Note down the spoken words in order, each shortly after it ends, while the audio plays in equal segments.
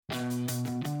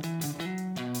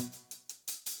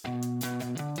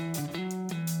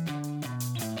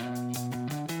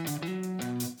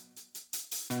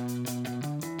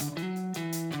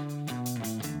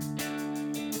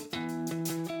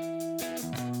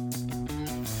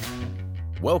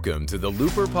Welcome to the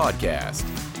Looper Podcast,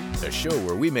 a show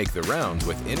where we make the rounds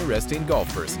with interesting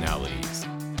golf personalities.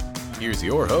 Here's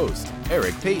your host,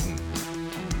 Eric Payton.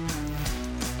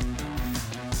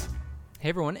 Hey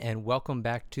everyone, and welcome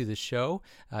back to the show.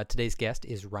 Today's guest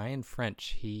is Ryan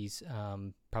French. He's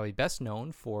probably best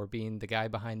known for being the guy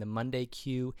behind the Monday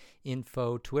Q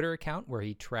Info Twitter account where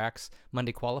he tracks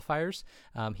Monday qualifiers.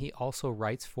 He also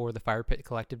writes for the Fire Pit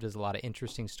Collective, does a lot of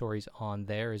interesting stories on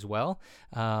there as well.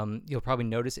 You'll probably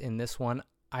notice in this one,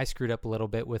 I screwed up a little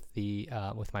bit with the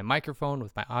with my microphone,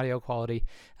 with my audio quality,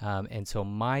 and so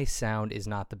my sound is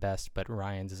not the best, but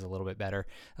Ryan's is a little bit better.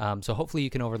 So hopefully you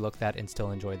can overlook that and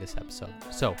still enjoy this episode.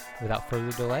 So without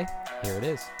further delay, here it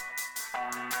is.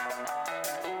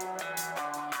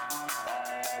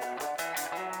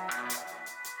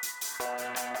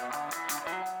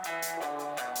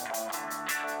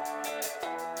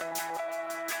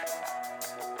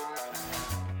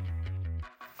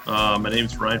 My name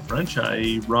is Ryan French.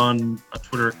 I run a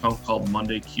Twitter account called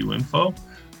Monday Q Info,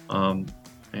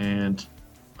 and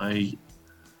I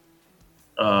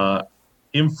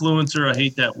influencer. I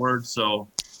hate that word, so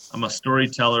I'm a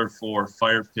storyteller for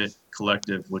Fire Pit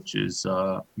Collective, which is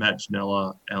Matt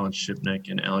Janella, Alan Shipnick,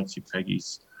 and Alex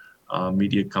Upeghi's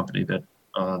media company that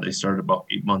they started about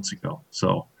 8 months ago.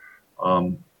 So,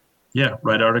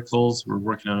 write articles. We're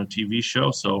working on a TV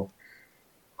show, so.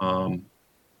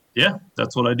 Yeah,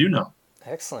 that's what I do now.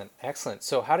 Excellent.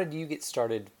 So how did you get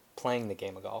started playing the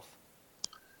game of golf?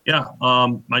 Yeah,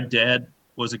 my dad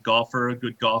was a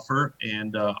good golfer,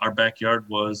 and our backyard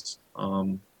was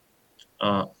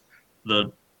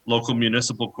the local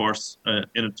municipal course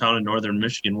in a town in northern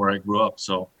Michigan where I grew up.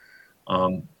 So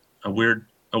a weird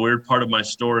part of my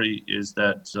story is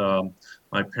that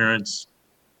my parents,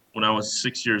 when I was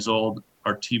 6 years old,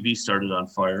 our TV started on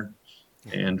fire.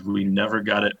 And we never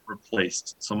got it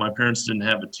replaced. So my parents didn't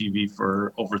have a TV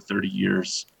for over 30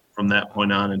 years from that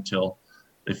point on until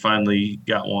they finally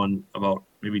got one about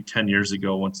maybe 10 years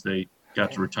ago once they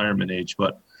got to retirement age.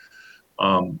 But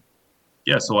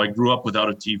so I grew up without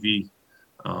a TV.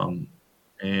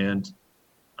 And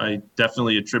I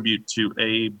definitely attribute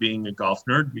to being a golf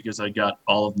nerd because I got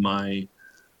all of my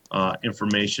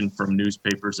information from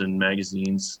newspapers and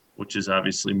magazines, which is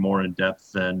obviously more in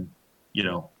depth than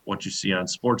what you see on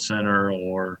SportsCenter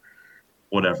or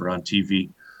whatever on TV.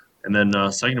 And then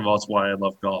second of all, it's why I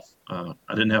love golf. I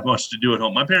didn't have much to do at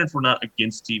home. My parents were not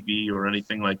against TV or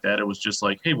anything like that. It was just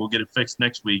like, hey, we'll get it fixed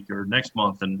next week or next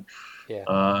month. And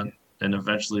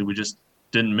eventually we just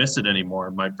didn't miss it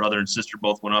anymore. My brother and sister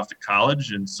both went off to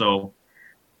college. And so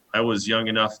I was young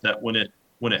enough that when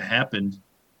it happened,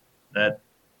 that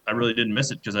I really didn't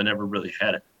miss it because I never really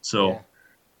had it. So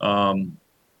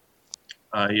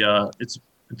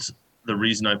it's the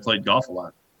reason I played golf a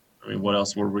lot. I mean, what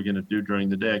else were we going to do during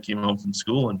the day? I came home from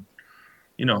school and,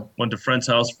 went to friend's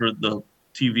house for the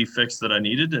TV fix that I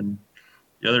needed. And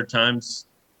the other times,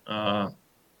 was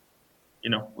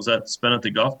spent at the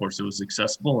golf course. It was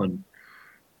accessible. And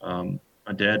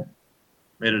my dad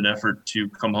made an effort to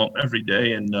come home every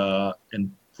day and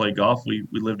play golf. We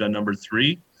lived on number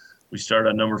 3. We started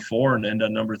on number 4 and end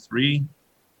on number 3.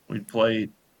 We'd play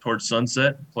towards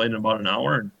sunset, played in about an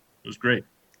hour, and it was great.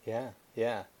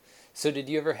 Yeah. So did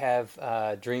you ever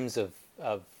have dreams of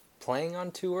playing on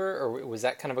tour, or was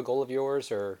that kind of a goal of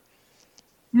yours? Or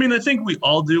I mean, I think we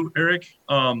all do, Eric.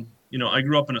 I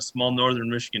grew up in a small northern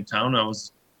Michigan town. I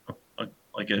was a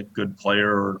good player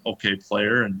or okay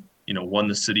player, and won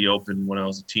the City Open when I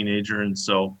was a teenager. And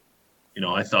so,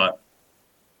 I thought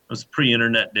it was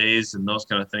pre-internet days and those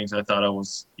kind of things. I thought I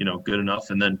was good enough.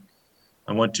 And then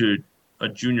I went to a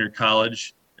junior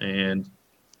college and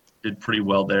did pretty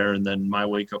well there. And then my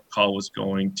wake-up call was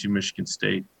going to Michigan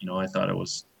State. I thought it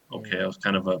was okay. I was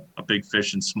kind of a big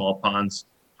fish in small ponds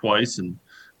twice, and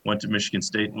went to Michigan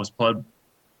State and was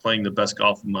playing the best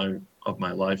golf of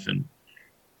my life, and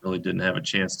really didn't have a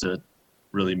chance to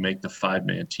really make the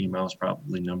 5-man team. I was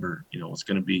probably was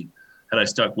going to be, had I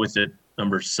stuck with it,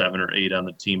 number 7 or 8 on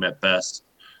the team at best.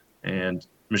 And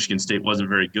Michigan State wasn't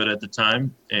very good at the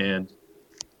time. And,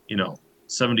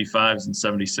 75s and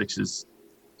 76s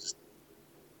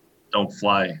don't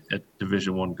fly at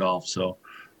Division I golf. So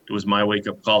it was my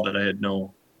wake-up call that I had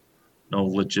no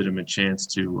legitimate chance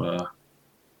to,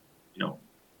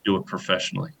 do it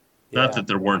professionally. Yeah. Not that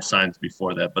there weren't signs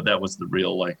before that, but that was the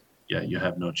real, you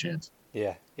have no chance.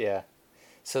 Yeah.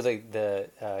 So the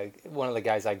one of the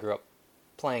guys I grew up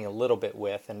playing a little bit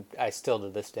with, and I still to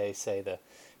this day say the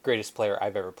greatest player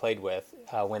I've ever played with,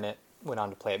 went on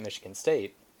to play at Michigan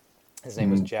State. His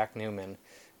name was Jack Newman.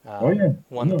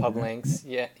 Won the Pub Links.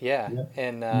 Yeah.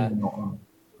 And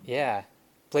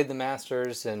played the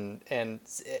Masters, and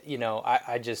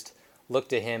I just looked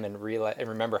to him and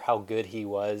remember how good he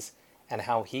was and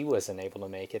how he wasn't able to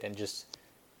make it, and just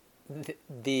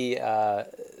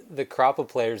the crop of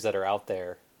players that are out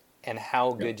there and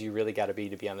how good you really got to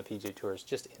be on the PGA Tour is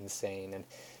just insane. And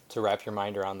to wrap your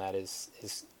mind around that is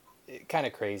kind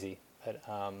of crazy. But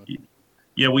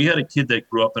yeah, we had a kid that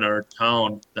grew up in our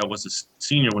town that was a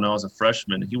senior when I was a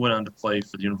freshman. He went on to play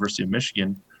for the University of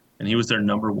Michigan, and he was their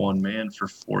number one man for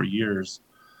 4 years.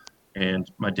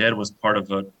 And my dad was part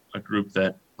of a group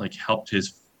that like helped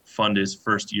fund his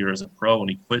first year as a pro, and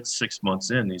he quit 6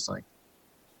 months in. He's like,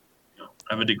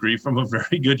 I have a degree from a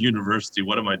very good university.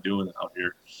 What am I doing out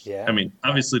here? Yeah. I mean,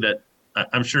 obviously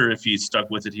I'm sure if he stuck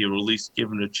with it, he would at least give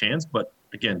him a chance. But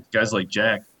again, guys like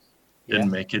Jack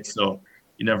didn't make it, so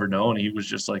you never know. And he was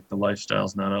just like, the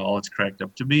lifestyle's not all it's cracked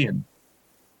up to be. And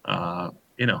I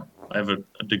have a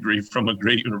degree from a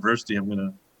great university.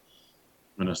 I'm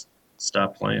gonna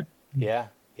stop playing. Yeah.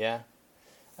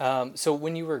 So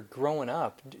when you were growing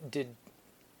up, did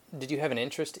you have an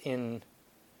interest in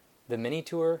the mini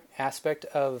tour aspect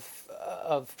of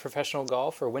professional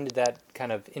golf, or when did that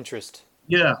kind of interest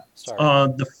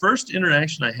start? The first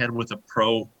interaction I had with a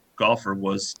pro golfer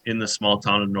was in the small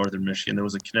town of northern Michigan. There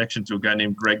was a connection to a guy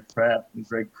named Greg Kraft, and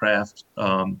Greg Kraft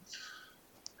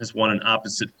has won an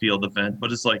opposite field event,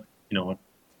 but it's like,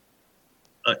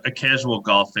 a casual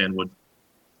golf fan would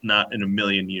not in a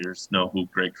million years know who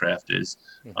Greg Kraft is.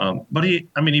 But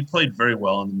he played very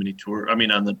well on the mini tour. I mean,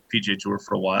 on the PGA Tour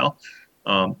for a while.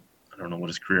 I don't know what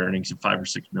his career earnings, 5 or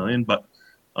 6 million, but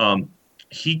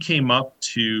he came up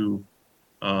to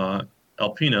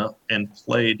Alpena and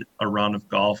played a round of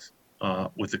golf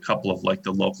with a couple of like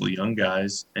the local young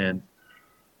guys. And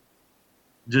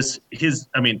just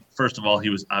first of all, he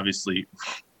was obviously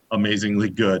amazingly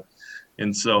good.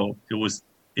 And so it was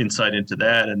insight into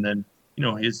that. And then,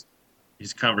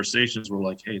 his conversations were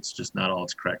like, hey, it's just not all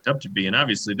it's cracked up to be. And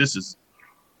obviously this is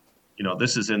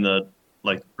in the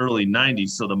like early 90s.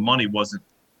 So the money wasn't,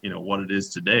 what it is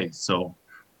today. So,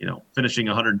 finishing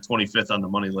 125th on the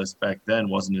money list back then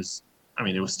wasn't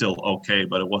it was still okay,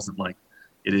 but it wasn't like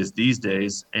it is these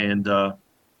days. And,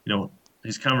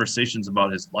 his conversations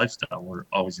about his lifestyle were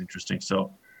always interesting.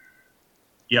 So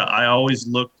yeah, I always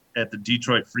looked at the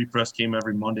Detroit Free Press game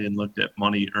every Monday and looked at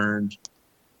money earned.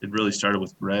 It really started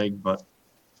with Greg, but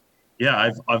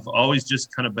yeah, I've always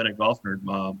just kind of been a golf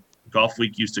nerd. Golf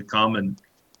Week used to come, and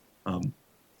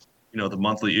the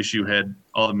monthly issue had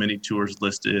all the mini tours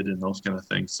listed and those kind of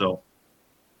things. So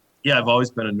yeah, I've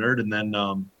always been a nerd. And then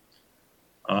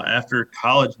after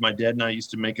college, my dad and I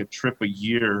used to make a trip a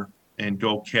year and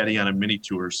go caddy on a mini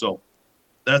tour. So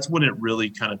that's when it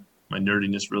really my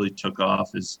nerdiness really took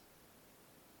off. Is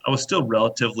I was still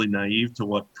relatively naive to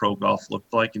what pro golf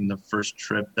looked like. And the first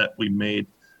trip that we made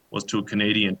was to a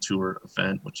Canadian Tour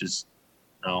event, which is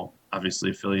now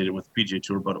obviously affiliated with PGA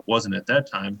Tour, but it wasn't at that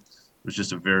time. It was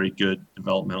just a very good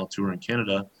developmental tour in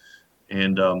Canada.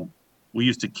 And we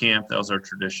used to camp. That was our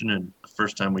tradition. And the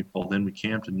first time we pulled in, we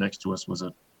camped, and next to us was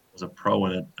a pro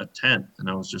in a tent. And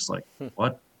I was just like,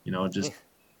 what? Just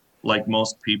like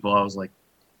most people, I was like,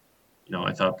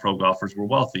 I thought pro golfers were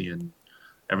wealthy and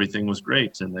everything was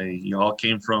great. And they all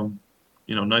came from,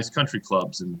 nice country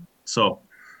clubs. And so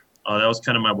that was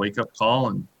kind of my wake up call.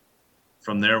 And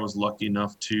from there, I was lucky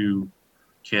enough to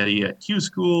caddy at Q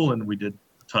School, and we did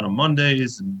a ton of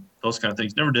Mondays and those kind of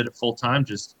things. Never did it full time,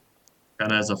 just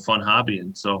kind of as a fun hobby.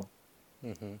 And so,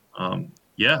 I've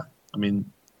been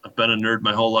a nerd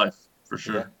my whole life for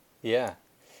sure. Yeah.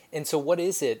 And so what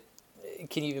is it?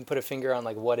 Can you even put a finger on,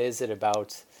 like, what is it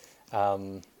about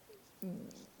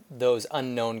those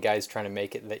unknown guys trying to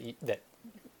make it that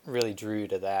really drew you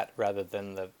to that rather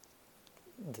than the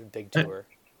big tour?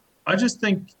 I just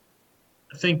think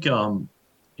a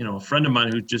friend of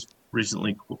mine who just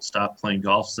recently stopped playing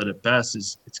golf said it best,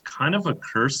 is it's kind of a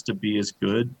curse to be as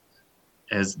good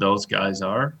as those guys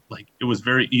are. Like, it was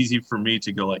very easy for me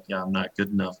to go like, yeah, I'm not good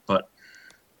enough. But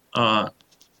I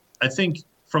think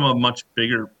from a much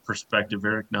bigger perspective,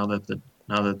 Eric, now that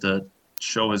the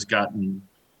show has gotten,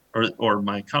 or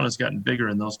my account has gotten bigger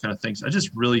and those kind of things, I just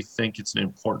really think it's an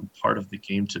important part of the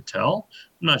game to tell.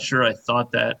 I'm not sure I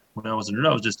thought that when I was a nerd.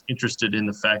 I was just interested in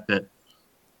the fact that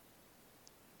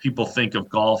people think of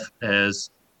golf as,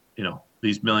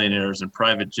 these millionaires and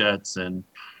private jets and,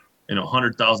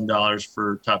 $100,000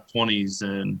 for top 20s.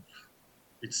 And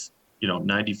it's,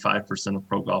 95% of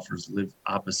pro golfers live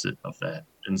opposite of that.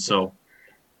 And so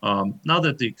now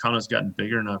that the account has gotten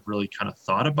bigger and I've really kind of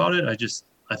thought about it,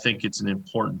 I think it's an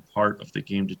important part of the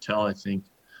game to tell. I think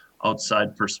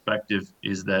outside perspective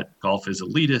is that golf is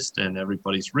elitist and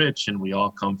everybody's rich and we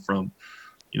all come from,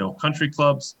 country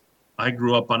clubs. I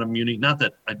grew up on a muni, not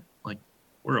that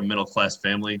we're a middle-class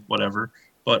family, whatever,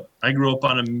 but I grew up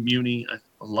on a muni.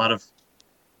 A lot of,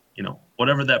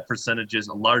 whatever that percentage is,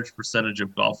 a large percentage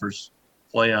of golfers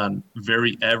play on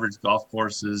very average golf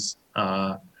courses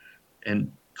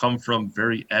and come from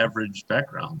very average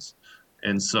backgrounds.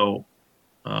 And so,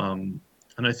 and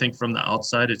I think from the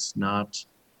outside, it's not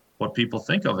what people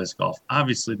think of as golf.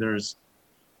 Obviously, there's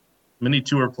many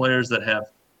tour players that have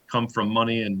come from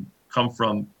money and come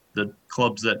from the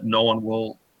clubs that no one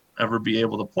will ever be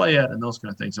able to play at and those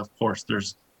kind of things. Of course,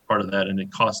 there's part of that, and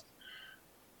it costs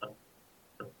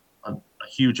a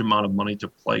huge amount of money to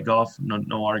play golf.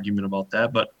 No argument about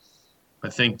that. But I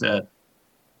think that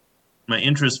my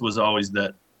interest was always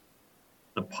that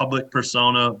the public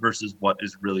persona versus what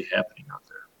is really happening out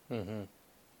there. Mm-hmm.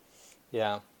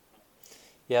 Yeah.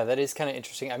 Yeah, that is kind of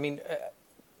interesting. I mean,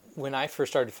 when I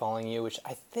first started following you, which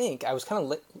I think I was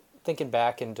kind of thinking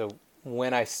back into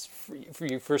when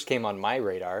you first came on my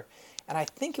radar, and I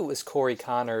think it was Corey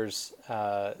Connors'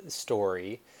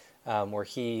 story where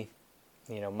he,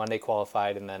 Monday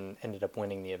qualified and then ended up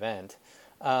winning the event.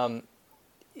 I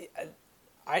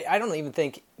don't even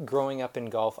think growing up in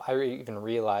golf, I even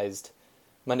realized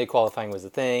Monday qualifying was a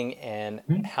thing and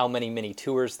how many mini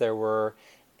tours there were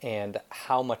and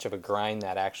how much of a grind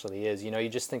that actually is. You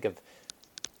just think of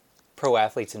pro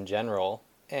athletes in general,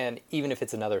 and even if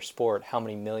it's another sport, how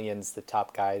many millions the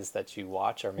top guys that you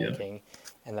watch are making,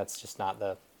 and that's just not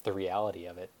the reality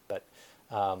of it. But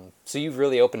so you've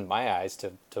really opened my eyes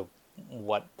to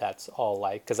what that's all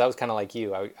like, because I was kind of like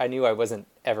you. I knew I wasn't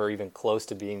ever even close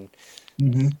to being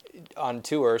on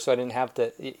tour, so I didn't have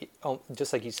to,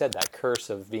 just like you said, that curse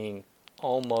of being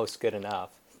almost good enough.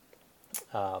 It's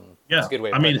a good way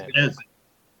of putting it.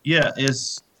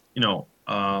 If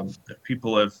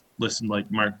people have listened, like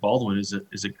Mark Baldwin is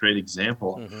a great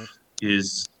example.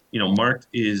 Mark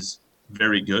is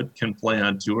very good, can play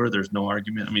on tour. There's no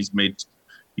argument. I mean,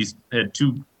 he's had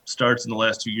 2 starts in the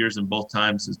last 2 years, and both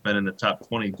times has been in the top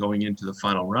 20 going into the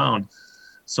final round.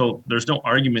 So there's no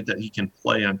argument that he can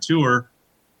play on tour.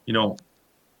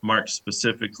 Mark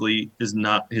specifically his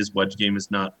wedge game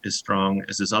is not as strong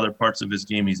as his other parts of his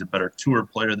game. He's a better tour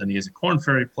player than he is a Korn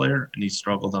Ferry player, and he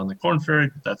struggled on the Korn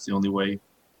Ferry, but that's the only way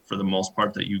for the most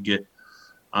part that you get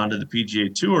onto the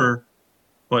PGA Tour.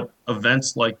 But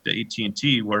events like the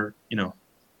AT&T where,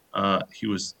 he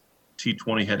was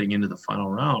T20 heading into the final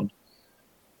round,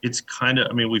 it's kind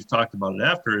of, we've talked about it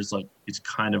after, it's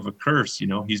kind of a curse.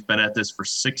 He's been at this for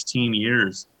 16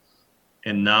 years.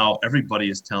 And now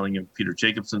everybody is telling him, Peter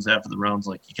Jacobson's after the rounds,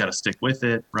 you got to stick with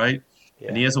it, right? Yeah.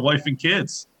 And he has a wife and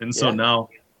kids. And so now,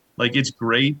 it's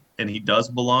great, and he does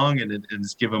belong, and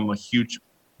it's given him a huge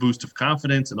boost of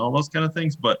confidence and all those kind of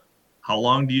things. But how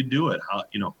long do you do it?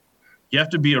 You have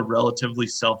to be a relatively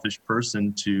selfish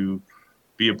person to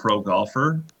be a pro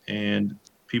golfer, and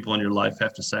people in your life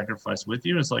have to sacrifice with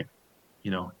you. It's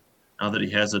now that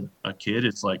he has a kid,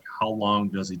 it's how long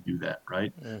does he do that,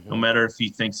 right? No matter if he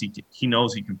thinks he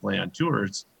knows he can play on tour,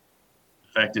 the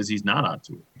fact is he's not on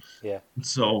tour. Yeah.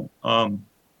 So,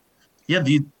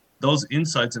 those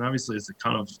insights, and obviously as a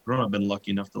kind of grown, I've been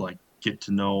lucky enough to get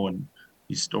to know and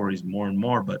these stories more and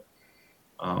more. But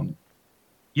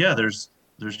there's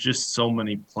just so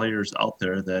many players out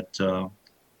there that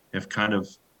have kind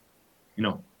of,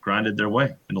 grinded their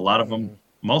way, and a lot of them,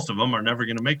 most of them, are never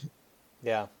going to make it.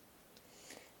 Yeah.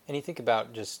 And you think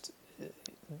about just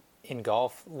in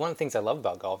golf, one of the things I love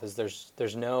about golf is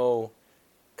there's no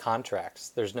contracts.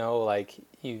 There's no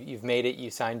you've made it, you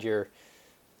signed your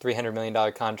 $300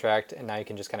 million contract, and now you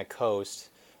can just kind of coast.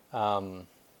 I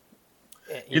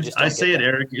say it,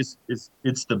 Eric,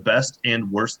 it's the best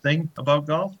and worst thing about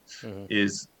golf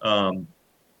is, in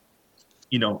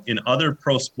other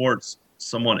pro sports,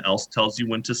 someone else tells you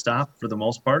when to stop for the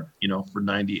most part. For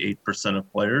 98%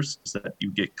 of players, is that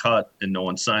you get cut and no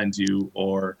one signs you,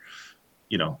 or,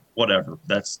 whatever.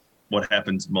 That's what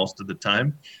happens most of the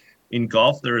time. In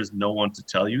golf, there is no one to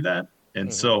tell you that.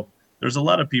 And so there's a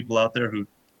lot of people out there who,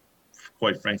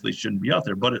 quite frankly, shouldn't be out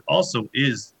there. But it also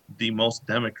is the most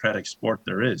democratic sport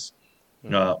there is.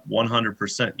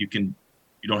 100%. You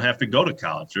don't have to go to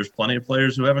college. There's plenty of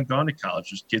players who haven't gone to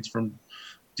college. There's kids from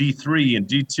D3 and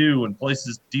D2 and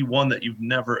places D1 that you've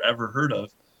never ever heard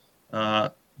of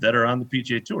that are on the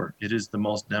PGA Tour. It is the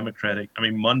most democratic.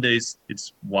 Mondays,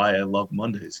 it's why I love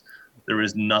Mondays. There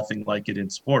is nothing like it in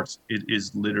sports. It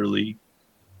is literally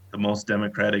the most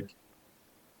democratic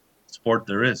sport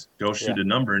there is. Go shoot a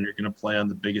number and you're going to play on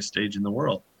the biggest stage in the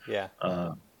world. Yeah.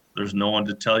 There's no one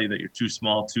to tell you that you're too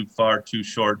small, too far, too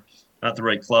short, not the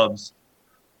right clubs.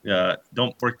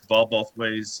 Don't work the ball both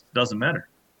ways. Doesn't matter.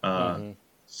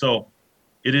 So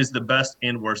it is the best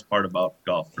and worst part about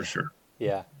golf for sure.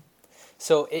 Yeah.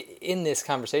 So in this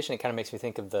conversation, it kind of makes me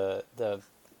think of the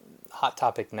hot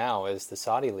topic now is the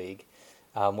Saudi League,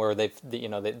 where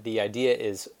the idea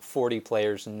is 40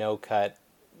 players, no cut,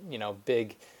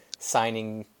 big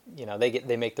signing.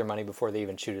 They make their money before they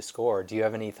even shoot a score. Do you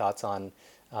have any thoughts on?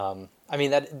 From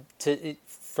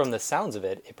the sounds of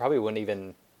it, it probably wouldn't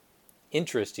even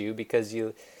interest you because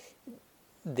it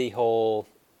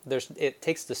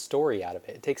takes the story out of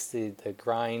it. It takes the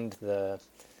grind,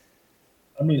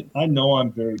 I mean, I know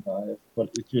I'm very biased, but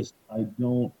it's just I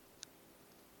don't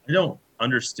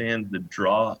understand the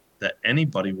draw that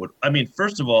anybody would. I mean,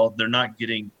 first of all, they're not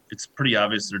getting. It's pretty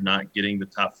obvious they're not getting the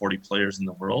top 40 players in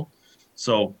the world.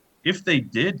 So if they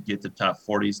did get the top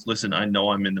 40s, listen, I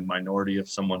know I'm in the minority of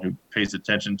someone who pays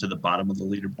attention to the bottom of the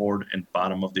leaderboard and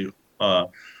bottom of the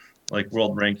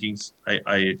world rankings.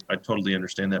 I totally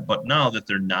understand that. But now that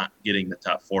they're not getting the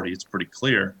top 40, it's pretty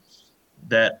clear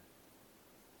that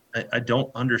I don't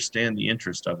understand the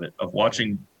interest of it, of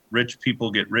watching rich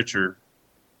people get richer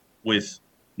with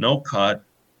no cut,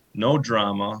 no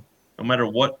drama, no matter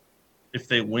what. If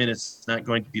they win, it's not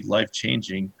going to be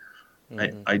life-changing.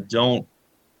 Mm-hmm.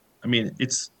 I mean,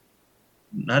 it's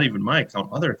not even my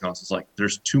account, other accounts. It's like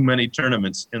there's too many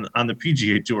tournaments on the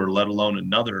PGA Tour, let alone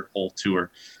another whole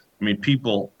tour. I mean,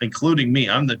 people, including me,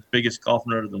 I'm the biggest golf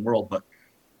nerd in the world, but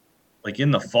like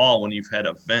in the fall when you've had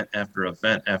event after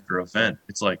event after event,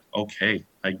 it's like, okay,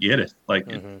 I get it. Like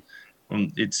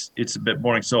it's a bit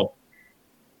boring. So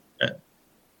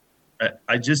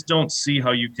I just don't see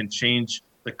how you can change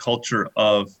the culture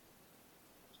of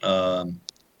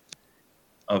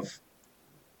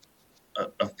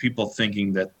people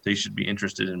thinking that they should be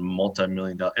interested in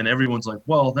multi-million-dollar. And everyone's like,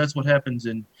 well, that's what happens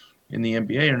in the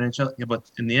NBA or NHL. Yeah, but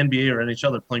in the NBA or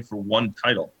NHL, they're playing for one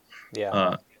title.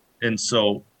 Yeah. And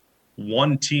so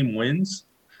one team wins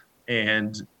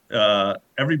and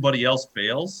everybody else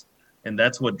fails. And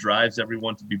that's what drives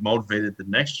everyone to be motivated the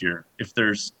next year. If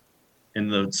there's, in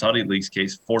the Saudi League's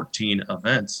case, 14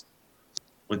 events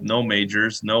with no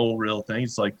majors, no real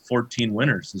things, like 14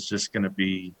 winners is just going to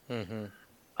be,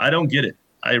 I don't get it.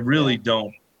 I really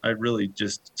don't. I really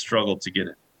just struggle to get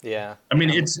it. Yeah. I mean,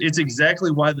 it's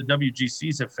exactly why the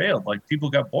WGCs have failed. Like people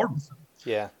got bored with them.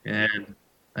 Yeah. And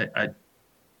I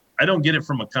don't get it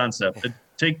from a concept.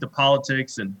 Take the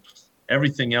politics and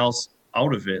everything else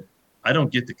out of it. I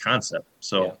don't get the concept.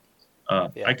 So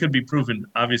I could be proven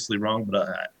obviously wrong,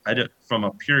 but I don't, from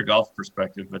a pure golf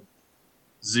perspective, but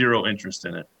zero interest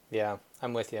in it. Yeah,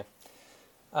 I'm with you.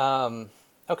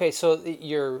 Okay, so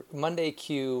your Monday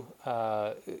Q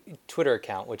Twitter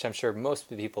account, which I'm sure most of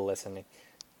the people listening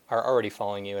are already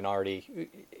following you and already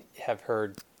have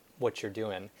heard what you're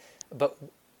doing. But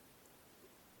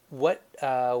what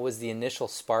was the initial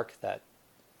spark that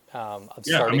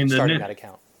starting that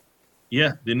account?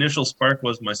 Yeah, the initial spark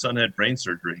was my son had brain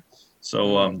surgery.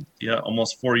 So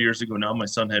almost 4 years ago now, my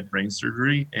son had brain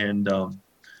surgery, and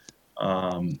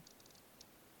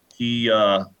he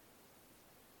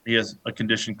has a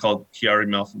condition called Chiari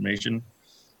malformation,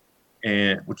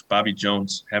 which Bobby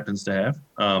Jones happens to have.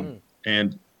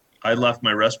 And I left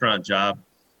my restaurant job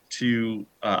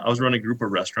I was running a group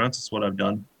of restaurants. It's what I've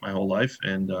done my whole life.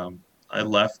 And I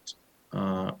left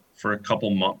for a couple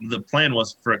months. The plan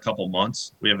was for a couple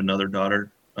months. We have another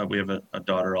daughter. We have a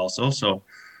daughter also. So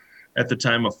at the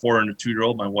time, a 4 and a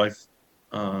 2-year-old, my wife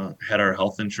had our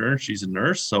health insurance. She's a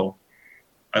nurse. So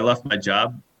I left my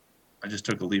job. I just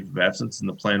took a leave of absence. And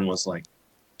the plan was like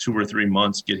 2 or 3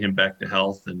 months, get him back to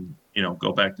health and,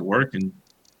 go back to work and,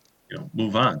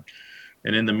 move on.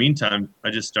 And in the meantime,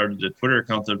 I just started a Twitter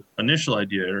account. The initial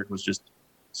idea, Eric, was just,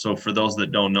 so for those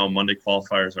that don't know, Monday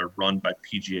qualifiers are run by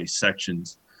PGA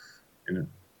sections. And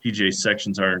PGA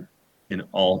sections are in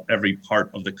every part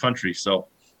of the country. So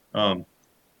I'm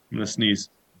going to sneeze.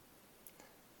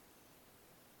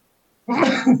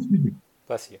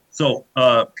 Bless you. So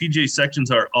PGA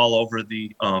sections are all over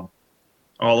the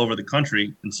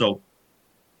country. And so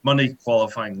Monday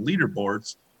qualifying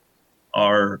leaderboards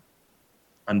are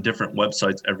on different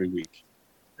websites every week.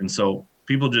 And so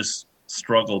people just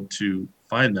struggled to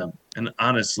find them. And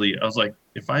honestly, I was like,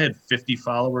 if I had 50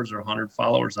 followers or 100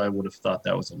 followers, I would have thought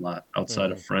that was a lot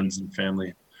outside of friends and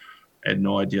family. I had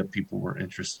no idea people were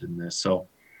interested in this. So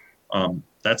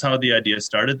that's how the idea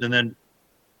started. And then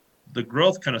the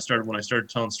growth kind of started when I started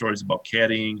telling stories about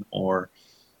caddying, or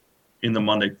in the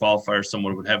Monday qualifier,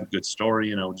 someone would have a good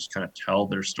story and I would just kind of tell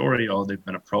their story. Oh, they've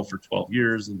been a pro for 12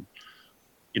 years and,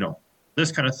 this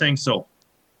kind of thing. So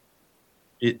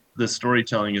the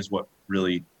storytelling is what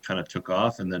really kind of took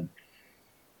off. And then,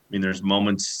 there's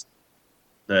moments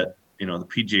that the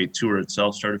PGA Tour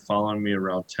itself started following me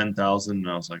around 10,000, and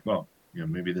I was like, well,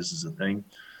 maybe this is a thing.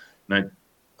 And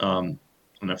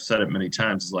and I've said it many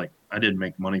times, is like, I didn't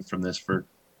make money from this for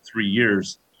 3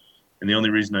 years. And the only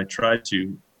reason I tried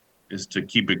to is to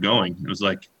keep it going. It was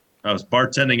like I was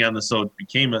bartending on this, so it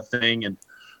became a thing. And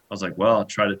I was like, well, I'll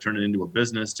try to turn it into a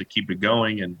business to keep it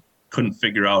going, and couldn't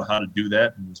figure out how to do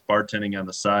that. And was bartending on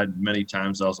the side many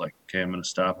times. I was like, okay, I'm going to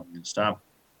stop.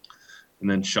 And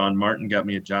then Sean Martin got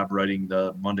me a job writing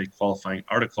the Monday qualifying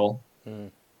article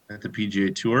at the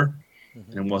PGA Tour.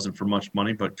 And it wasn't for much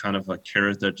money, but kind of a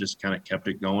carrot that just kind of kept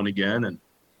it going again.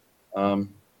 And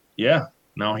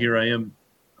now here I am.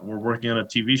 We're working on a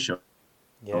TV show,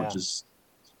 which is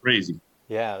crazy.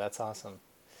 Yeah, that's awesome.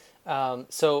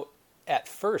 So at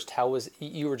first, how was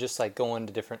you were just like going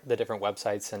to the different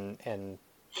websites and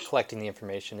collecting the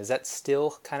information? Is that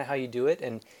still kind of how you do it?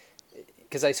 And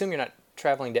because I assume you're not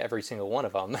traveling to every single one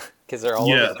of them because they're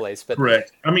all over the place. But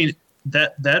correct. I mean,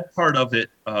 that part of it,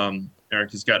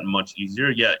 Eric, has gotten much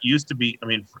easier. Yeah, it used to be. I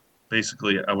mean,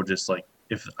 basically, I would just like,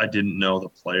 if I didn't know the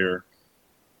player,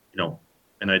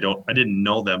 and I didn't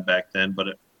know them back then, but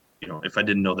if I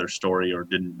didn't know their story or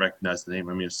didn't recognize the name,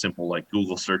 I mean, it's simple like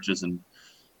Google searches, and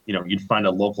you'd find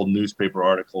a local newspaper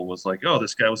article was like, oh,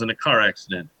 this guy was in a car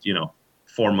accident,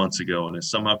 4 months ago and has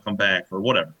somehow come back or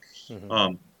whatever.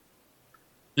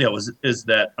 Is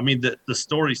that, I mean, the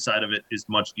story side of it is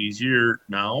much easier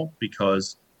now,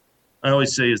 because I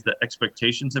always say is the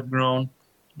expectations have grown.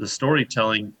 The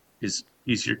storytelling is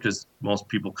easier because most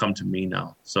people come to me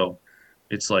now. So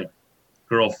it's like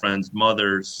girlfriends,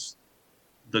 mothers,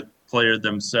 the player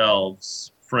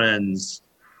themselves, friends,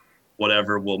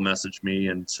 whatever, will message me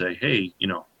and say, hey,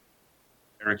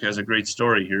 Eric has a great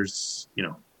story. Here's,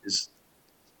 his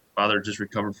father just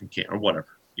recovered from cancer or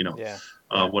whatever,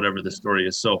 whatever the story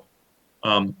is. So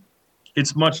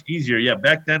it's much easier. Yeah,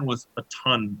 back then was a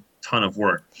ton of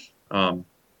work.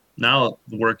 Now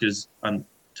the work is on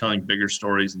telling bigger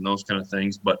stories and those kind of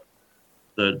things, but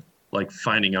the like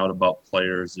finding out about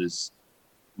players is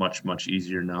much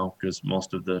easier now, because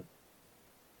most of I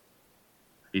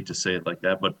hate to say it like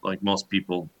that, but like most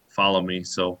people follow me,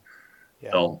 so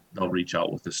they'll reach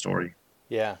out with the story.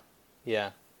 Yeah.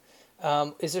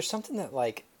 Is there something that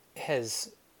like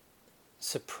has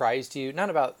surprised you, not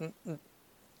about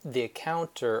the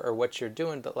account or what you're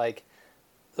doing, but like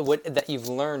what that you've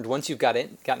learned once you've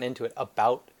gotten into it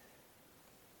about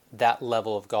that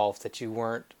level of golf that you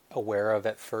weren't aware of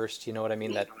at first? You know what I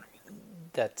mean?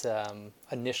 That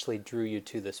initially drew you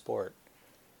to the sport.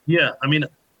 Yeah, I mean,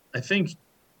 I think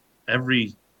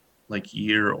every like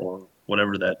year or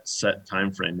whatever that set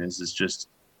time frame is just,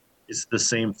 it's the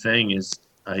same thing. Is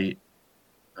I'm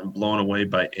blown away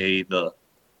by the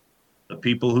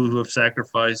people who have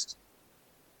sacrificed,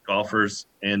 golfers,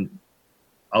 and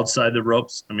outside the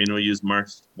ropes. I mean, we'll use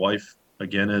Mark's wife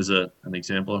again as an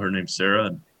example. Her name's Sarah,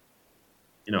 and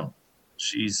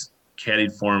she's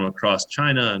caddied for him across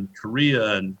China and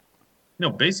Korea, and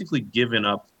basically given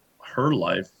up her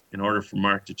life in order for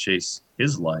Mark to chase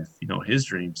his life, his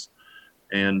dreams.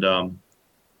 And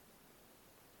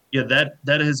that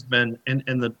has been,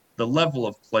 and the level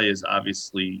of play is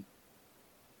obviously,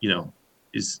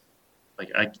 is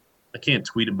like, I can't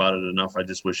tweet about it enough. I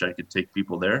just wish I could take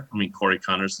people there. I mean, Corey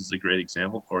Connors is a great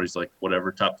example. Corey's like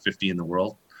top 50 in the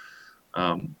world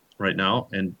right now.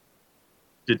 And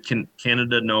did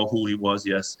Canada know who he was?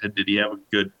 Yes. Did he have a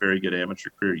very good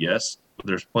amateur career? Yes. But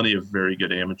there's plenty of very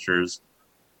good amateurs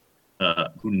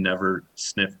who never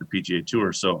sniffed the PGA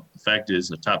Tour. So the fact is,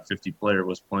 a top 50 player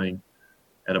was playing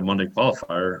at a Monday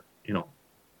qualifier,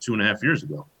 2.5 years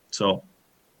ago. So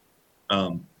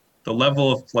the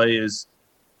level of play is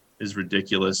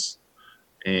ridiculous,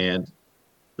 and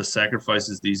the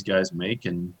sacrifices these guys make.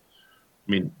 And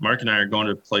I mean, Mark and I are going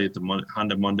to play at the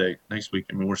Honda Monday next week.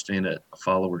 I mean, we're staying at a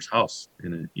follower's house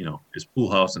in his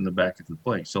pool house in the back of the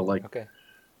place. So like, okay.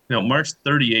 Mark's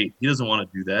 38. He doesn't want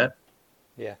to do that.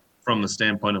 Yeah. From the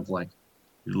standpoint of like,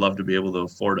 he'd love to be able to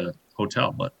afford a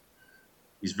hotel, but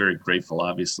he's very grateful,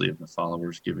 obviously, of the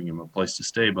followers giving him a place to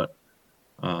stay. But,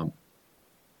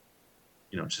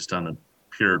 just on a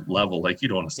pure level, like, you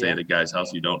don't want to stay at a guy's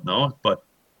house you don't know, but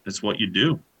it's what you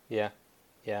do. Yeah.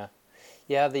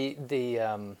 The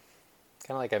kind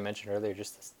of like I mentioned earlier,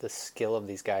 just the skill of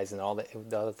these guys and all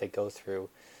that they go through.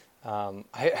 I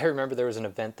remember there was an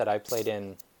event that I played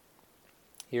in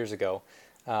years ago,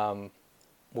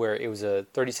 where it was a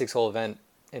 36-hole event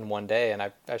in one day, and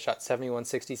I shot 71,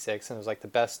 66, and it was like the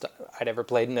best I'd ever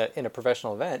played in a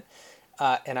professional event.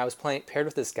 And I was paired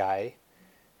with this guy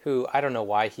who, I don't know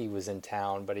why he was in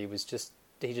town, but he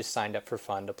just signed up for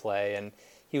fun to play, and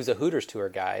he was a Hooters Tour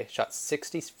guy, shot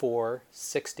 64,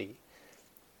 60,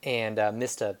 and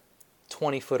missed a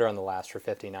 20-footer on the last for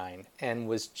 59, and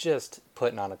was just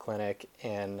putting on a clinic.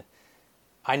 And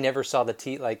I never saw the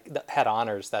tee, had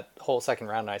honors that whole second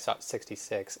round, and I saw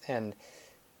 66, and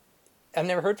I've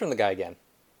never heard from the guy again.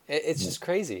 It's just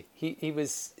crazy. He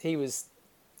was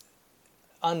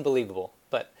unbelievable.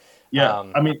 But yeah,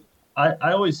 I mean,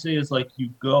 I always say is like,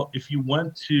 if you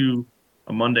went to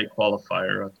a Monday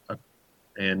qualifier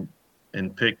and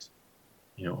picked,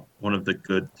 one of the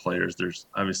good players. There's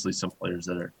obviously some players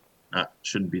that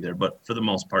shouldn't be there, but for the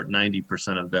most part,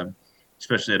 90% of them,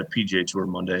 especially at a PGA Tour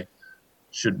Monday,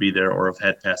 should be there or have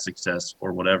had past success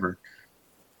or whatever.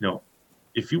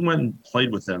 If you went and played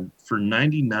with them, for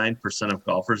 99% of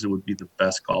golfers, it would be the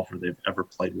best golfer they've ever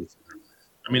played with in their life.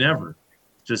 I mean, ever.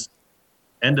 Just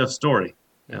end of story.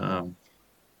 Again,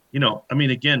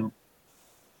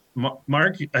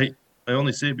 Mark, I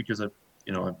only say it because I've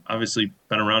obviously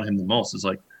been around him the most. Is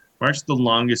like, Mark's the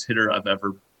longest hitter I've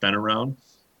ever been around.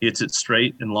 He hits it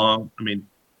straight and long. I mean,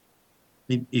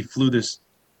 he flew this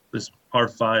par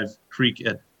 5 creek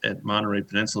at Monterey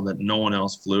Peninsula that no one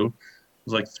else flew. It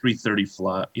was like 330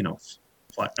 flat,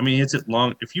 flat. I mean, he hits it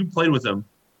long. If you played with him,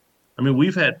 I mean,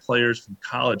 we've had players from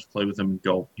college play with him and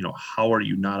go, how are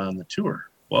you not on the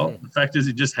tour? Well, the fact is,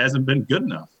 he just hasn't been good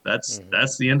enough. That's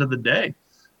the end of the day.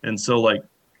 And so, a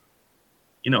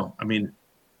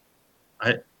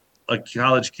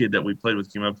college kid that we played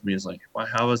with came up to me and was like, "Why?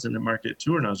 How isn't the market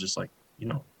tour?" And I was just like,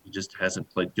 he just hasn't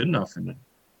played good enough. And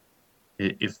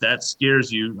if that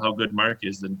scares you, how good Mark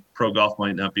is, then pro golf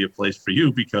might not be a place for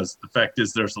you, because the fact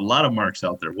is, there's a lot of Marks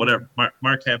out there. Whatever,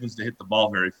 Mark happens to hit the ball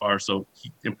very far, so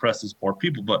he impresses more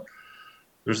people. But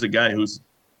there's a guy who's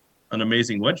an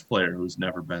amazing wedge player who's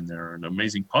never been there, or an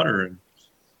amazing putter, and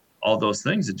all those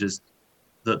things. It just,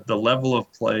 the level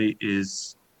of play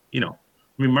is,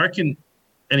 Mark can,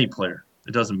 any player,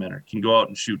 it doesn't matter, can go out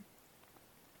and shoot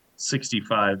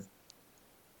 65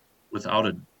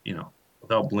 without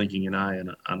blinking an eye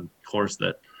on a course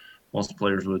that most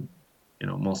players would,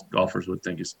 most golfers would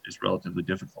think is relatively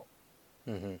difficult.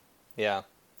 Mm-hmm. Yeah.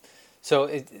 So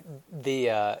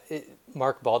the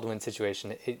Mark Baldwin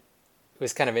situation, it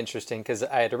was kind of interesting because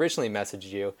I had originally messaged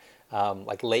you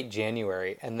late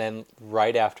January, and then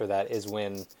right after that is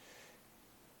when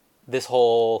this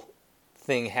whole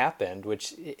thing happened,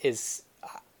 which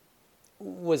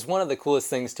was one of the coolest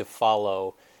things to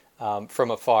follow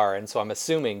from afar. And so I'm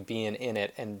assuming being in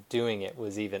it and doing it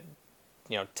was even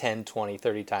 10, 20,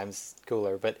 30 times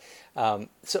cooler. But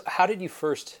so how did you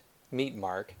first meet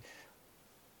Mark,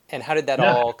 and how did that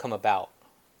all come about?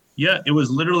 Yeah, it was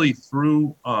literally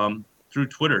through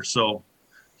Twitter. So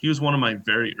he was one of my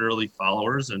very early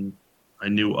followers, and I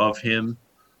knew of him.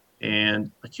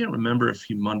 And I can't remember if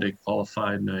he Monday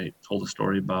qualified and I told a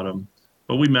story about him,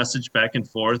 but we messaged back and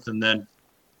forth. And then,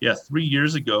 3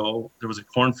 years ago, there was a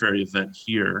Corn Ferry event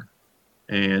here,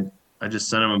 and I just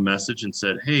sent him a message and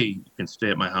said, "Hey, you can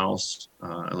stay at my house.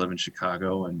 I live in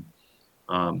Chicago." And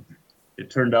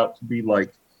it turned out to be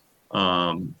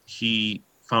he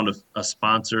found a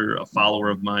sponsor, a follower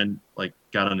of mine,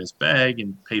 got on his bag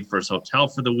and paid for his hotel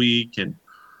for the week. And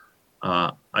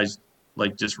I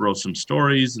just wrote some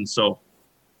stories. And so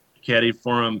caddied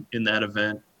for him in that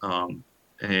event.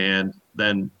 And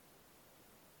then,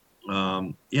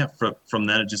 from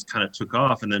that, it just kind of took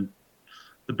off. And then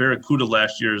the Barracuda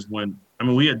last year is when,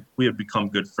 we had become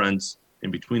good friends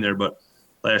in between there, but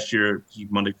last year he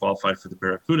Monday qualified for the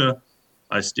Barracuda.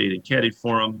 I stayed and caddied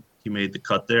for him. He made the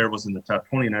cut there, was in the top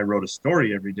 20, and I wrote a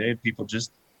story every day, and people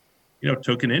just,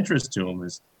 took an interest to him.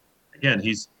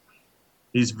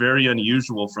 He's very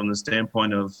unusual from the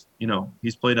standpoint of,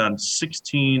 he's played on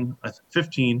 15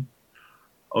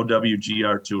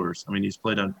 OWGR tours. He's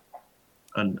played on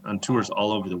tours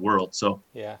all over the world. So,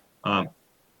 I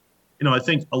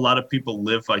think a lot of people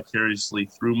live vicariously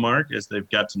through Mark as they've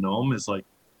got to know him.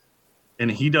 And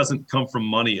he doesn't come from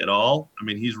money at all.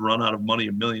 He's run out of money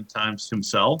a million times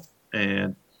himself,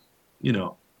 and,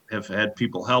 have had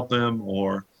people help him,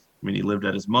 or, he lived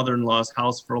at his mother-in-law's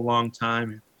house for a long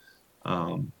time.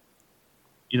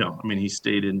 He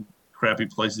stayed in crappy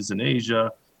places in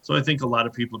Asia. So I think a lot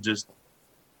of people just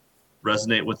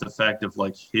resonate with the fact of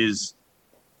his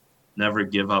never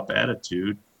give up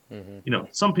attitude. Mm-hmm.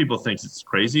 Some people think it's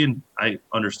crazy, and I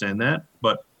understand that,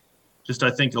 but just,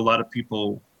 I think a lot of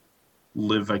people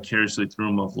live vicariously through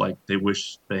him of they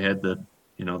wish they had the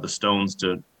stones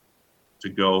to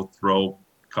go throw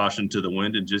caution to the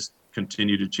wind and just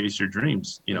continue to chase your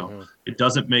dreams. It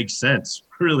doesn't make sense,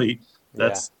 really.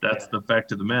 That's the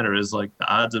fact of the matter is the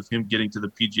odds of him getting to the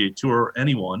PGA Tour or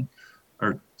anyone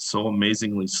are so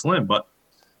amazingly slim. But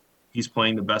he's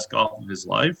playing the best golf of his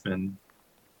life, and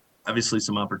obviously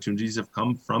some opportunities have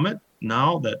come from it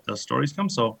now that the stories come.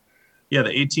 So yeah,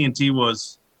 the AT&T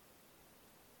was,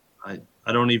 I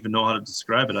don't even know how to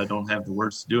describe it. I don't have the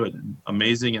words to do it. And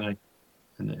amazing.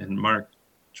 And Mark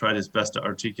tried his best to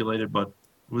articulate it, but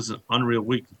it was an unreal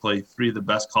week to play three of the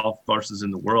best golf courses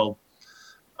in the world.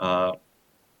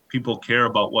 People care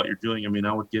about what you're doing. I mean,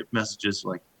 I would get messages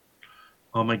like,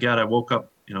 oh my God, I woke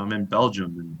up, I'm in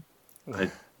Belgium, and I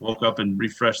woke up and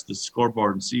refreshed the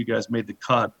scoreboard and see you guys made the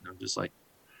cut. And I'm just like,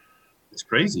 it's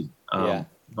crazy. Yeah.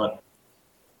 But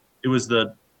it was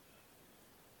the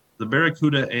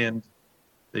Barracuda and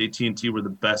the AT&T were the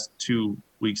best 2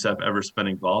 weeks I've ever spent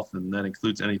in golf, and that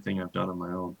includes anything I've done on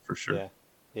my own, for sure. Yeah,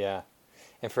 yeah.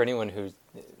 And for anyone who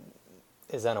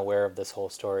is unaware of this whole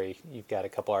story, you've got a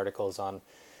couple articles on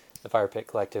the Fire Pit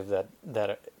Collective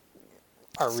that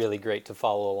are really great to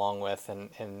follow along with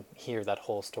and hear that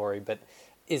whole story. But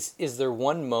is there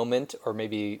one moment or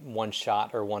maybe one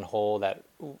shot or one hole that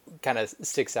kind of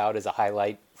sticks out as a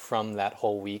highlight from that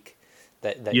whole week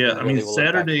that yeah, you really will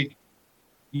Saturday.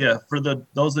 Yeah, for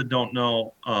those that don't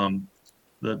know,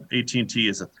 the AT&T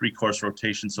is a 3-course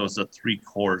rotation, so it's a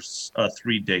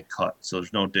 3-day cut. So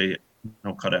there's no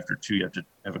cut after 2. You have to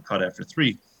have a cut after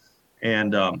 3.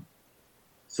 And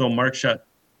so Mark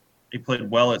he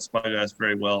played well at Spyglass,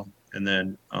 very well, and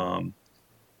then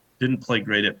didn't play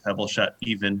great at Pebble, shot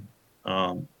even,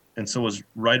 and so was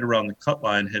right around the cut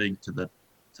line heading to the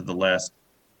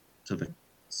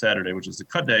Saturday, which is the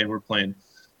cut day. We're playing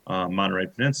Monterey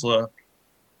Peninsula.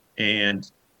 And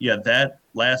yeah, that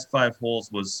last 5 holes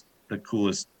was the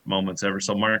coolest moments ever.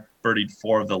 So Mark birdied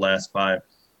 4 of the last 5.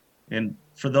 And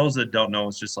for those that don't know,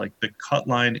 it's just like the cut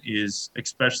line is,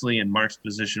 especially in Mark's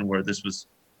position where this was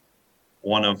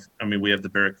we have the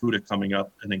Barracuda coming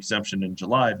up, an exemption in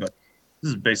July, but this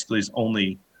is basically his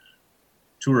only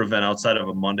tour event outside of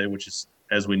a Monday, which is,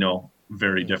 as we know,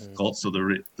 very difficult. So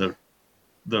the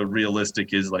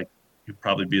realistic is like, it'd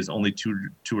probably be his only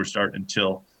tour start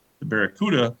until the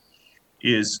Barracuda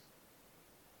is,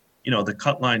 the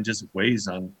cut line just weighs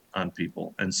on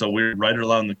people. And so we're right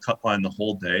along the cut line the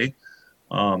whole day.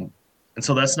 And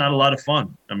so that's not a lot of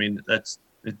fun. I mean,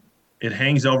 it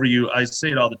hangs over you. I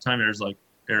say it all the time.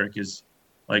 Eric is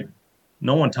like,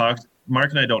 no one talks.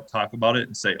 Mark and I don't talk about it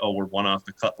and say, oh, we're one off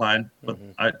the cut line. But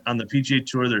on the PGA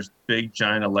Tour, there's big,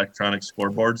 giant electronic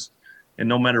scoreboards. And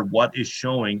no matter what is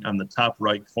showing on the top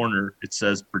right corner, it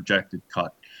says projected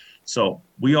cut. So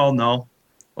we all know,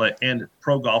 and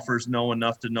pro golfers know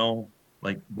enough to know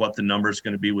what the number is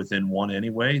going to be within 1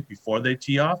 anyway before they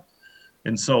tee off.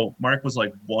 And so Mark was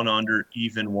 1 under,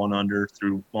 even 1 under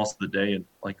through most of the day, and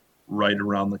right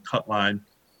around the cut line.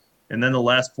 And then the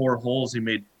last 4 holes, he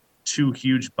made 2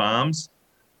 huge bombs.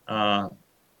 And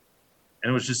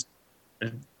it was just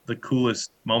the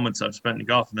coolest moments I've spent in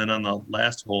golf. And then on the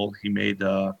last hole, he made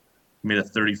a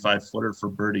 35-footer for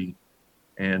birdie.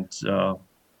 And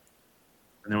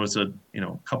there was a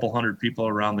couple hundred people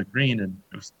around the green, and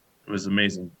it was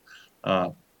amazing.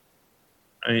 The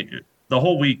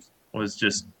whole week was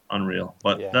just unreal,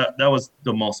 but that was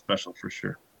the most special for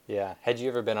sure. Yeah. Had you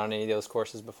ever been on any of those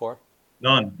courses before?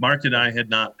 None. Mark and I had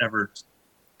not ever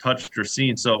touched or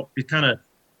seen. So it kind of,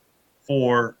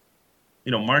 for,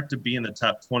 Mark to be in the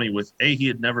top 20 with he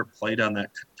had never played on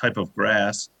that type of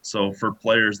grass. So for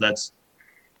players, that's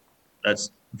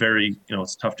very,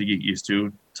 it's tough to get used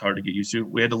to. It's hard to get used to.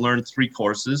 We had to learn 3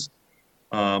 courses.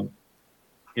 The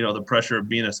pressure of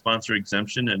being a sponsor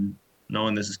exemption and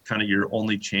knowing this is kind of your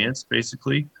only chance,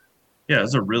 basically. Yeah, it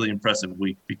was a really impressive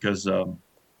week because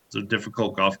they're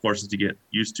difficult golf courses to get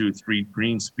used to. 3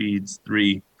 green speeds,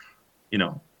 3,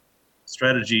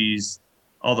 strategies,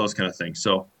 all those kind of things.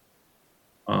 So,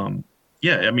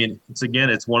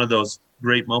 it's one of those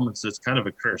great moments that's kind of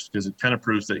a curse because it kind of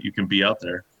proves that you can be out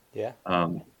there. Yeah.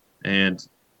 And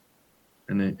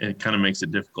it kind of makes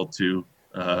it difficult to,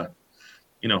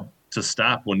 to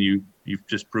stop when you've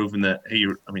just proven that, hey,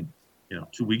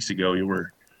 2 weeks ago you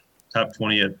were top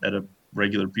 20 at a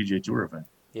regular PGA Tour event.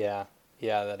 Yeah,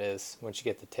 that is. Once you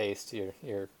get the taste,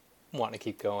 you're wanting to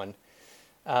keep going.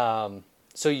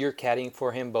 So you're caddying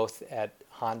for him both at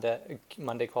Honda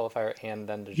Monday qualifier and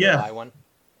then the July one?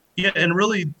 Yeah, and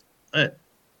really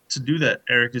to do that,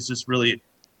 Eric, is just really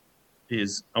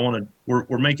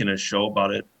we're making a show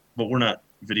about it, but we're not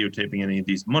videotaping any of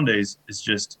these Mondays. It's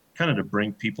just kind of to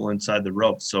bring people inside the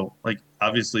ropes. So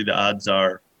obviously the odds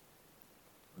are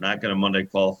we're not going to Monday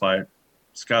qualify.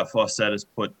 Scott Fawcett has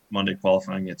put Monday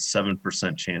qualifying at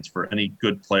 7% chance for any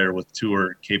good player with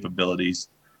tour capabilities,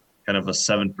 kind of a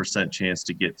 7% chance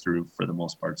to get through for the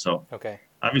most part. So okay.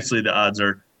 Obviously the odds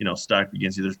are, stacked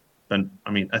against you.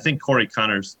 I think Corey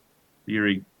Connors, the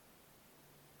Erie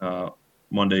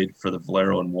Monday for the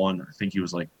Valero and won. I think he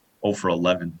was like 0 for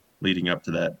 11 leading up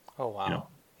to that. Oh, wow. You know.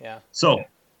 Yeah. So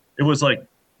it was like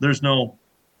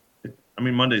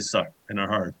Mondays suck and are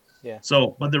hard. Yeah.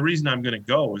 So, but the reason I'm going to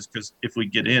go is because if we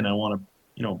get in, I want to,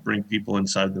 bring people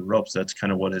inside the ropes. That's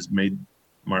kind of what has made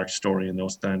Mark's story and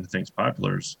those kind of things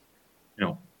popular is,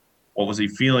 what was he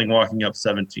feeling walking up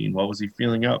 17? What was he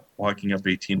feeling walking up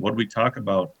 18? What did we talk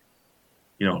about?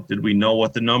 Did we know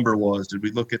what the number was? Did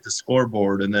we look at the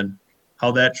scoreboard? And then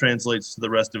how that translates to the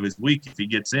rest of his week if he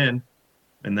gets in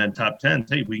and then top 10,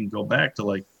 hey, we can go back to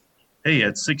like, hey,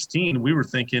 at 16, we were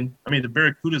thinking, the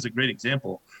Barracuda is a great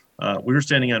example. We were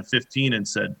standing on 15 and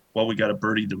said, well, we got to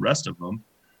birdie the rest of them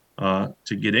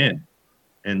to get in.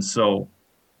 And so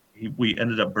we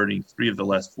ended up birdieing 3 of the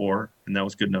last 4, and that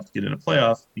was good enough to get in a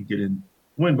playoff and get in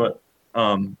win. But,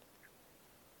 I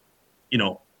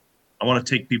want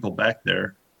to take people back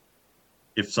there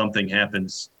if something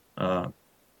happens,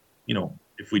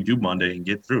 if we do Monday and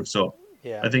get through. So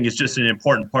Yeah. I think it's just an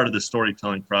important part of the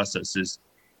storytelling process is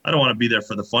I don't want to be there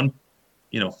for the fun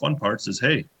parts is,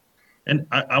 hey, and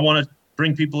I want to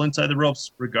bring people inside the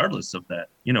ropes regardless of that.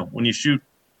 When you shoot,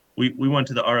 we went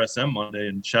to the RSM Monday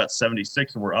and shot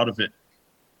 76 and we're out of it,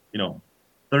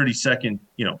 30 second,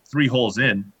 3 holes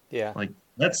in. Yeah. Like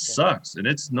that sucks and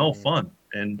it's no fun.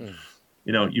 And,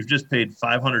 you've just paid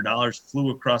 $500, flew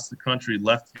across the country,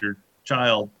 left your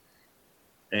child,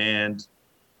 and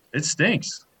it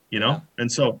stinks, Yeah.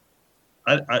 And so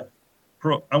I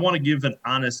want to give an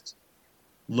honest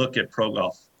look at pro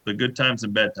golf, the good times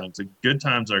and bad times. The good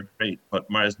times are great, but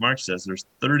as Mark says, there's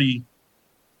 30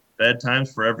 bad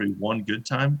times for every one good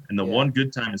time, and the one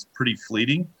good time is pretty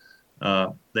fleeting.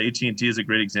 The AT&T is a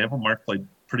great example. Mark played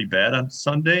pretty bad on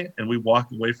Sunday, and we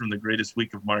walk away from the greatest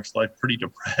week of Mark's life pretty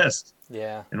depressed.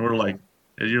 Yeah. And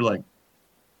you're like,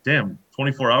 damn,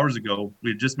 24 hours ago,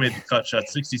 we had just made the cut, shot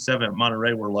 67 at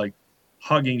Monterey. We're like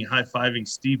hugging, high-fiving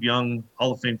Steve Young,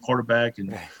 Hall of Fame quarterback,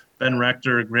 and Ben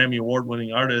Rector, Grammy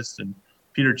Award-winning artist, and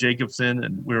Peter Jacobson,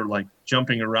 and we were like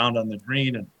jumping around on the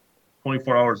green, and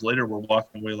 24 hours later, we're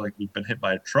walking away like we've been hit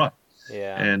by a truck.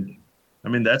 Yeah. And,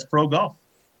 that's pro golf.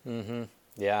 Mm-hmm.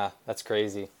 Yeah, that's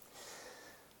crazy.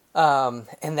 And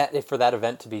that for that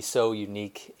event to be so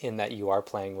unique in that you are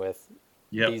playing with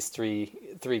these three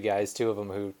guys, 2 of them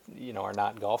who are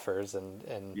not golfers,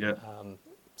 and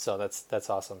so that's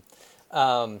awesome.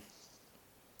 So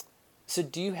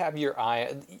do you have your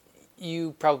eye?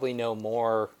 You probably know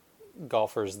more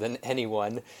golfers than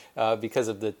anyone because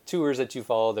of the tours that you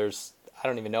follow. I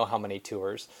don't even know how many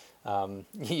tours.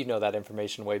 You know that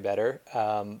information way better.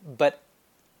 But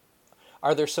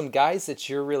are there some guys that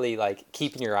you're really like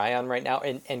keeping your eye on right now?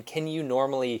 And can you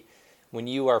normally, when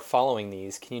you are following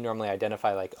these, can you normally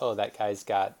identify like, oh, that guy's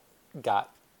got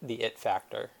the it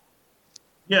factor?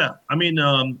 Yeah, I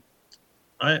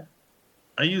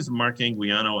use Mark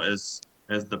Anguiano as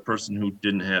the person who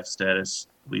didn't have status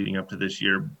leading up to this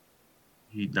year.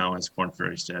 He now has Korn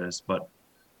Ferry status, but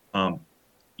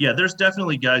there's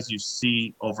definitely guys you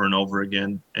see over and over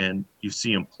again, and you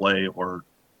see them play, or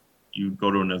you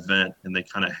go to an event and they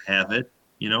kind of have it,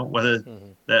 whether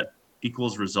that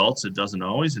equals results, it doesn't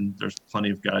always. And there's plenty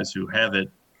of guys who have it,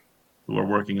 who are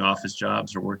working office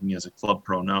jobs or working as a club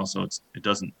pro now. So it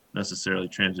doesn't necessarily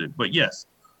translate, but yes,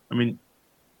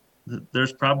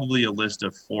 there's probably a list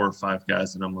of 4 or 5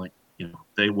 guys that I'm like,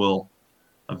 they will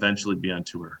eventually be on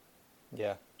tour.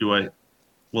 Yeah.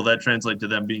 Will that translate to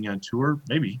them being on tour?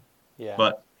 Maybe. Yeah.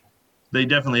 But they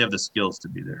definitely have the skills to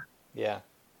be there. Yeah.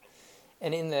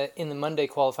 And in the Monday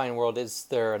qualifying world, is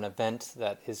there an event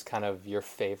that is kind of your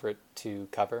favorite to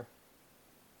cover?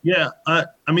 Yeah.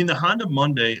 The Honda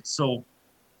Monday, so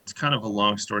it's kind of a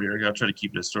long story here. I'll try to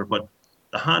keep it short, but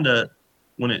the Honda,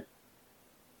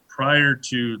 prior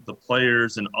to the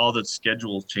players and all the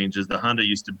schedule changes, the Honda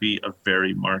used to be a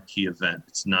very marquee event.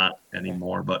 It's not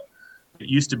anymore, but it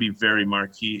used to be very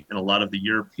marquee. And a lot of the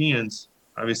Europeans,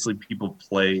 obviously people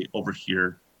play over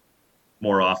here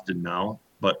more often now,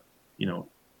 but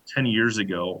 10 years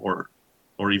ago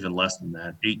or even less than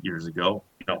that, 8 years ago,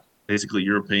 basically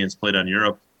Europeans played on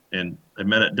Europe and they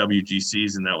met at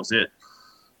WGCs and that was it.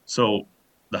 So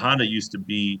the Honda used to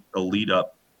be a lead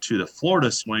up to the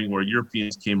Florida swing where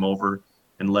Europeans came over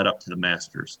and led up to the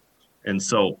Masters. And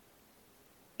so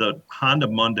the Honda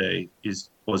Monday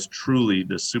was truly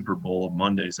the Super Bowl of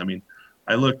Mondays.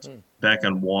 I looked back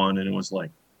on one and it was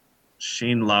like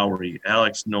Shane Lowry,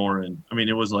 Alex Noren.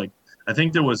 It was like, I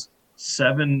think there was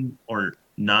 7 or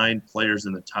 9 players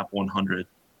in the top 100,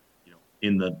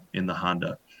 in the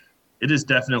Honda. It has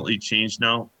definitely changed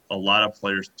now. A lot of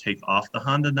players take off the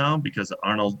Honda now because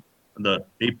Arnold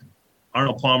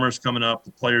Arnold Palmer's coming up,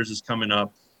 the Players is coming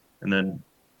up, and then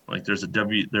like there's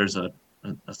a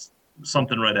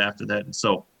something right after that, and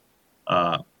so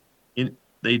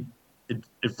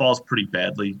it falls pretty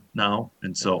badly now,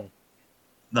 and so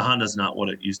the Honda's not what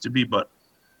it used to be, but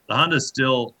the Honda is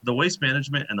still, the Waste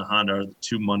Management and the Honda are the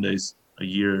 2 Mondays a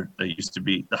year that used to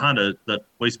be. The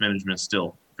Waste Management is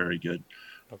still very good,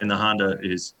 and the Honda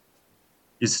is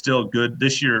still good.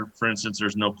 This year, for instance,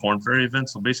 there's no Corn Ferry event,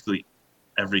 so basically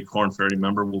every Corn Ferry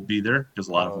member will be there because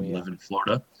a lot of them live in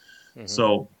Florida.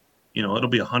 So, it'll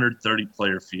be a 130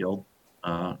 player field,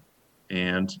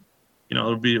 and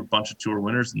there'll be a bunch of tour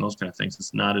winners and those kind of things.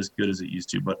 It's not as good as it used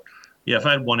to, but yeah, if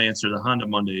I had one answer, the Honda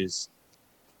Mondays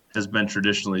has been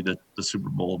traditionally the Super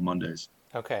Bowl of Mondays.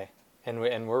 Okay, and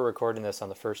we're recording this on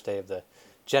the first day of the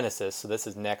Genesis, so this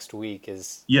is next week.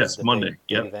 Yes, Monday.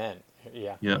 Big event.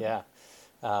 Yeah.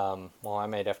 Well, I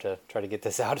might have to try to get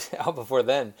this out before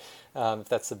then, if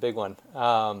that's the big one.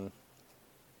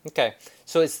 Okay,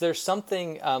 so is there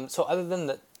something? So other than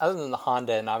the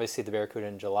Honda and obviously the Barracuda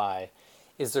in July,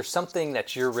 is there something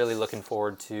that you're really looking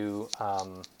forward to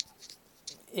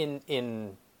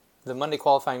in the Monday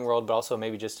qualifying world, but also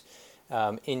maybe just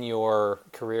in your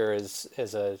career as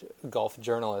a golf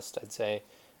journalist? I'd say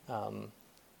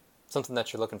something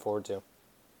that you're looking forward to.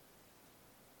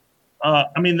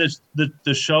 I mean,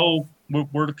 the show,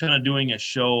 we're kind of doing a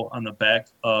show on the back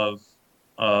of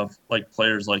like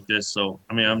players like this. So,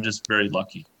 I mean, I'm just very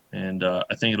lucky, and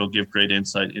I think it'll give great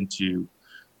insight into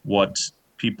what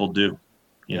people do.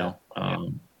 I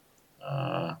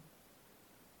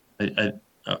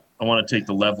want to take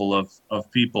the level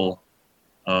of people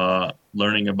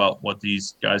learning about what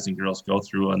these guys and girls go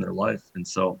through in their life, and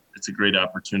so it's a great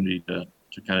opportunity to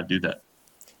kind of do that.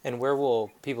 And where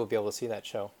will people be able to see that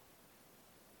show?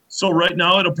 So right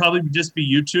now it'll probably just be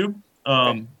YouTube.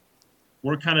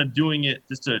 We're kind of doing it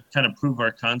just to kind of prove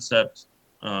our concept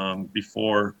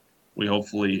before we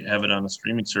hopefully have it on a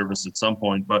streaming service at some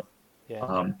point. But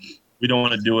we don't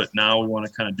want to do it now. We want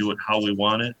to kind of do it how we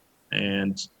want it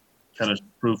and kind of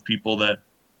prove people that,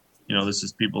 this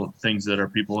is things that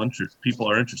people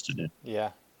are interested in. Yeah.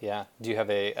 Do you have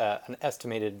an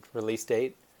estimated release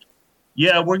date?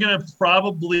 Yeah, we're going to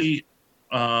probably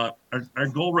our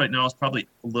goal right now is probably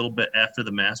a little bit after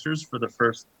the Masters for the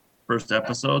first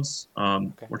episodes.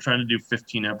 We're trying to do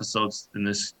 15 episodes in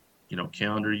this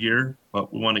calendar year,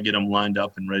 but we want to get them lined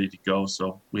up and ready to go,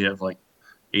 so we have like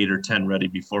 8 or 10 ready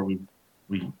before we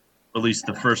release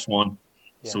the first one,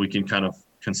 so we can kind of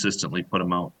consistently put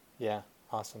them out. Yeah,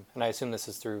 awesome. And I assume this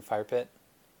is through Fire Pit?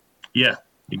 Yeah,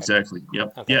 exactly.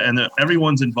 Yep. Okay. Yeah, and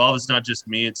everyone's involved. It's not just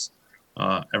me. It's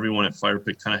everyone at Fire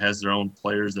Pit kind of has their own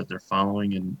players that they're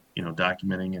following and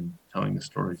documenting and telling the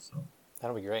story. So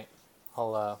that'll be great.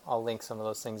 I'll link some of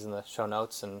those things in the show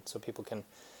notes, and so people can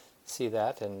see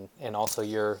that, and also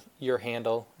your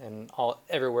handle and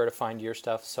everywhere to find your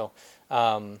stuff. So,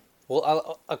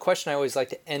 a question I always like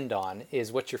to end on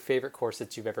is, what's your favorite course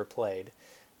that you've ever played?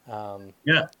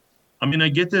 Yeah, I mean, I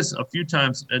get this a few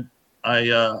times, and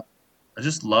I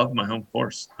just love my home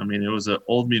course. I mean, it was an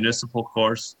old municipal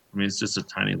course. I mean, it's just a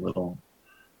tiny little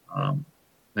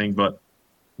thing, but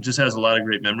it just has a lot of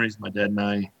great memories. My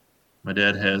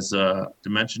dad has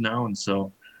dementia now, and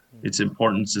so its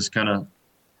importance has kind of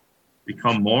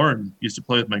become more. And used to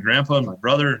play with my grandpa and my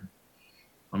brother.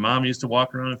 My mom used to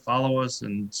walk around and follow us,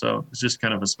 and so it's just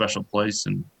kind of a special place.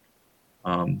 And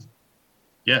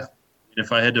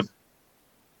if I had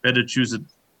to choose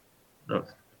the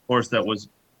course that was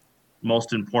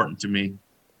most important to me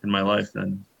in my life,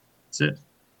 then that's it.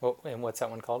 Oh, and what's that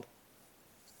one called?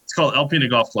 It's called Alpena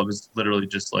Golf Club. It's literally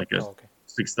just like a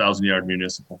 6,000 yard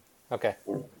municipal. Okay,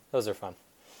 those are fun.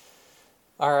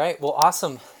 All right, well,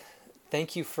 awesome.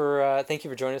 Thank you for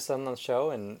joining us on the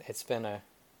show, and it's been a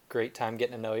great time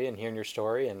getting to know you and hearing your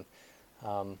story. And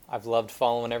I've loved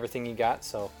following everything you got.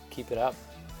 So keep it up.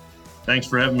 Thanks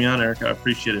for having me on, Eric. I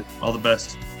appreciate it. All the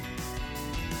best.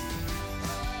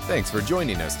 Thanks for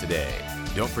joining us today.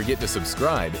 Don't forget to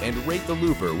subscribe and rate The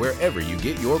Looper wherever you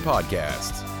get your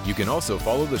podcasts. You can also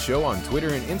follow the show on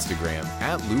Twitter and Instagram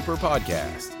 @Looper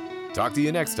Podcast. Talk to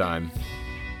you next time.